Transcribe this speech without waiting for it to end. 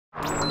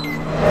Hi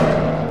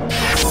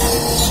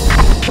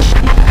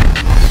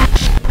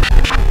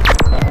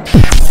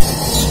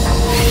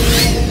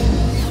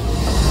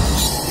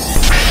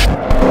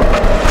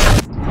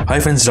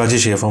friends,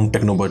 Rajesh है from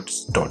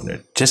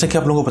टेक्नोबज़नेट। जैसा कि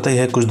आप लोगों को पता ही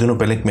है, कुछ दिनों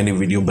पहले मैंने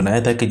वीडियो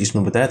बनाया था कि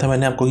जिसमें बताया था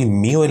मैंने आपको कि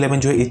MIUI 11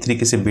 जो है इस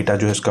तरीके से बीटा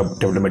जो है इसका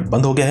डेवलपमेंट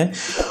बंद हो गया है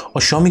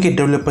और Xiaomi के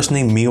डेवलपर्स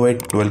ने MIUI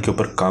 12 के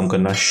ऊपर काम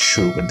करना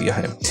शुरू कर दिया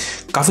है।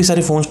 काफ़ी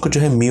सारे फ़ोन्स को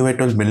जो है MIUI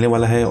 12 मिलने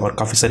वाला है और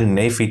काफ़ी सारे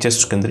नए फीचर्स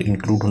उसके अंदर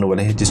इंक्लूड होने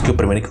वाले हैं, जिसके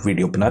ऊपर मैंने एक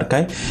वीडियो बना रखा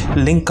है।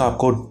 लिंक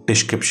आपको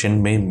डिस्क्रिप्शन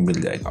में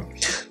मिल जाएगा।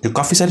 जो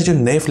काफ़ी सारे जो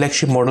नए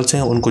फ्लैगशिप मॉडल्स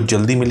हैं उनको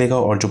जल्दी मिलेगा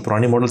और जो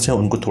पुराने मॉडल्स हैं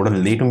उनको थोड़ा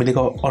लेट में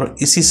मिलेगा और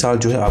इसी साल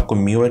जो है आपको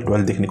MIUI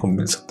 12 देखने को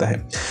मिल सकता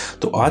है।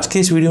 तो आज के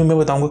इस वीडियो में मैं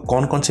बताऊंगा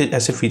कौन कौन से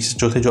ऐसे फीचर्स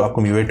जो थे जो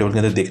आपको MIUI 12 के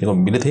अंदर देखने को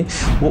मिले थे,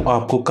 वो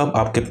आपको कब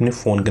आपके अपने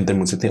फ़ोन के अंदर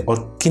मिल सकते हैं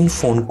और किन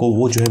फ़ोन को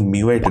वो जो है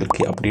MIUI 12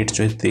 के अपडेट्स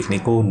जो है देखने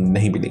को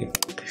नहीं मिलेंगे।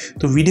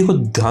 तो वीडियो को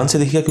ध्यान से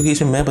देखिएगा क्योंकि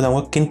इसमें मैं बताऊंगा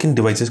किन किन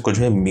डिवाइसेस को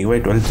जो है MIUI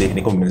 12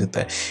 देखने को मिल सकता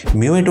है।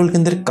 MIUI 12 के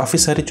अंदर काफ़ी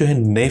सारे जो है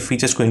नए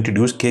फीचर्स को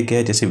इंट्रोड्यूस किया गया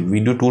है, जैसे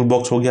वीडियो टूल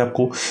बॉक्स हो गया,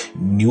 आपको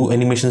न्यू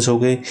एनिमेशंस हो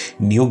गए,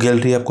 न्यू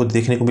गैलरी आपको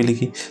देखने को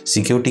मिलेगी।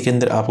 सिक्योरिटी के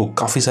अंदर आपको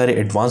काफ़ी सारे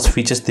एडवांस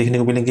फीचर्स देखने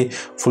को मिलेंगे,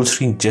 फुल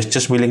स्क्रीन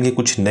जेस्चर्स मिलेंगे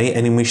कुछ नए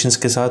एनिमेशंस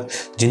के साथ,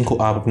 जिनको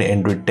आप अपने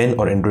एंड्रॉइड 10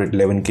 और एंड्रॉइड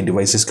 11 के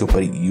डिवाइसेस के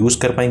ऊपर यूज़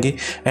कर पाएंगे।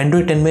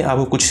 एंड्रॉइड 10 में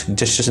आपको कुछ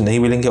जेस्चर्स नहीं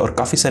मिलेंगे और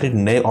काफ़ी सारे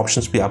नए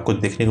ऑप्शंस भी आपको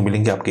देखने को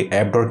मिलेंगे आपके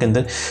ऐप ड्रॉअर के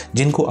अंदर,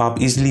 जिनको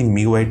आप इजीली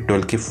MIUI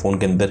 12 के फ़ोन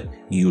के अंदर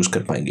यूज़ कर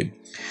पाएंगे।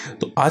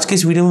 तो आज के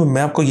इस वीडियो में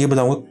मैं आपको ये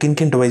बताऊंगा किन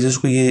किन डिवाइसेस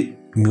को ये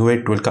MIUI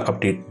 12 का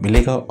अपडेट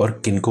मिलेगा और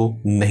किन को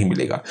नहीं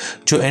मिलेगा।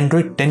 जो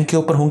एंड्रॉइड 10 के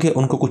ऊपर होंगे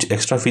उनको कुछ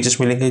एक्स्ट्रा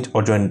फीचर्स मिलेंगे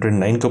और जो एंड्रॉइड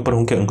 9 के ऊपर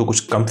होंगे उनको कुछ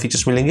कम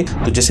फीचर्स मिलेंगे।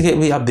 तो जैसे कि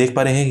अभी आप देख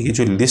पा रहे हैं, ये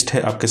जो लिस्ट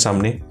है आपके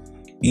सामने,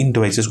 इन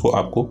डिवाइसेस को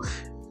आपको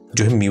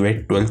जो है MIUI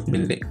 12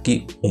 मिलने की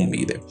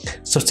उम्मीद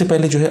है। सबसे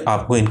पहले जो है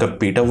आपको इनका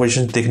बीटा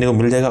वर्जन देखने को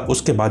मिल जाएगा।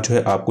 उसके बाद जो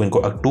है आपको इनको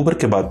अक्टूबर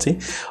के बाद से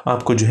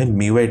आपको जो है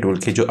MIUI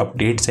 12 के जो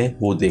अपडेट्स हैं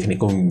वो देखने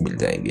को मिल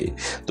जाएंगे।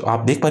 तो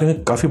आप देख पा रहे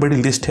हैं काफ़ी बड़ी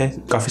लिस्ट है,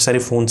 काफ़ी सारे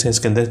फ़ोन्स हैं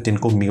इसके अंदर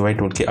जिनको MIUI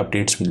 12 के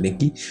अपडेट्स मिलने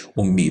की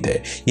उम्मीद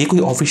है। ये कोई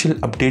ऑफिशियल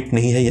अपडेट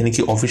नहीं है, यानी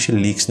कि ऑफिशियल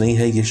लीक्स नहीं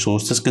है, ये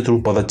सोर्सेस के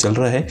थ्रू पता चल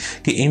रहा है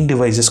कि इन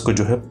डिवाइसेस को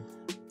जो है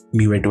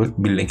MIUI 12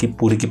 मिलने की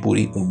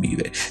पूरी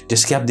उम्मीद है।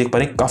 जैसे कि आप देख पा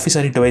रहे हैं काफ़ी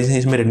सारी डिवाइसेस हैं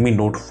इसमें। Redmi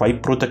Note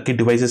 5 Pro तक की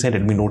डिवाइसेस हैं,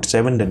 Redmi Note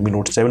 7, Redmi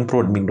Note 7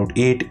 Pro, Redmi Note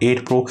 8,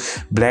 8 Pro,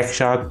 Black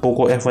Shark,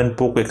 Poco F1,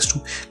 Poco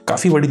X2।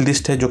 काफ़ी बड़ी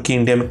लिस्ट है जो कि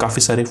इंडिया में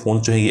काफ़ी सारे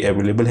फ़ोन जो है ये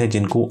अवेलेबल है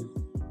जिनको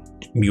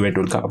MIUI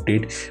 12 का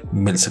अपडेट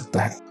मिल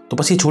सकता है। तो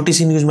बस ये छोटी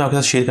सी न्यूज़ मैं आपके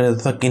साथ शेयर करना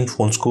चाहता था किन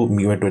फ़ोन्स को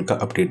MIUI 12 का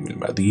अपडेट मिल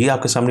रहा है। तो ये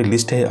आपके सामने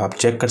लिस्ट है, आप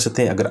चेक कर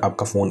सकते हैं। अगर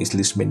आपका फ़ोन इस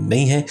लिस्ट में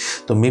नहीं है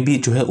तो मे बी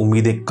जो है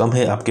उम्मीदें कम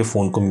है आपके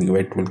फ़ोन को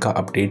MIUI 12 का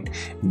अपडेट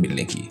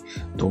मिलने की।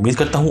 तो उम्मीद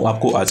करता हूँ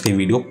आपको आज का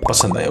वीडियो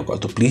पसंद आया होगा।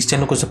 तो प्लीज़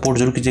चैनल को सपोर्ट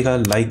जरूर कीजिएगा,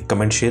 लाइक,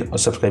 कमेंट, शेयर और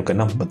सब्सक्राइब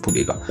करना मत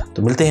भूलिएगा।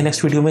 तो मिलते हैं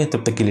नेक्स्ट वीडियो में,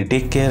 तब तक के लिए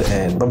take care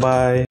and bye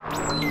bye.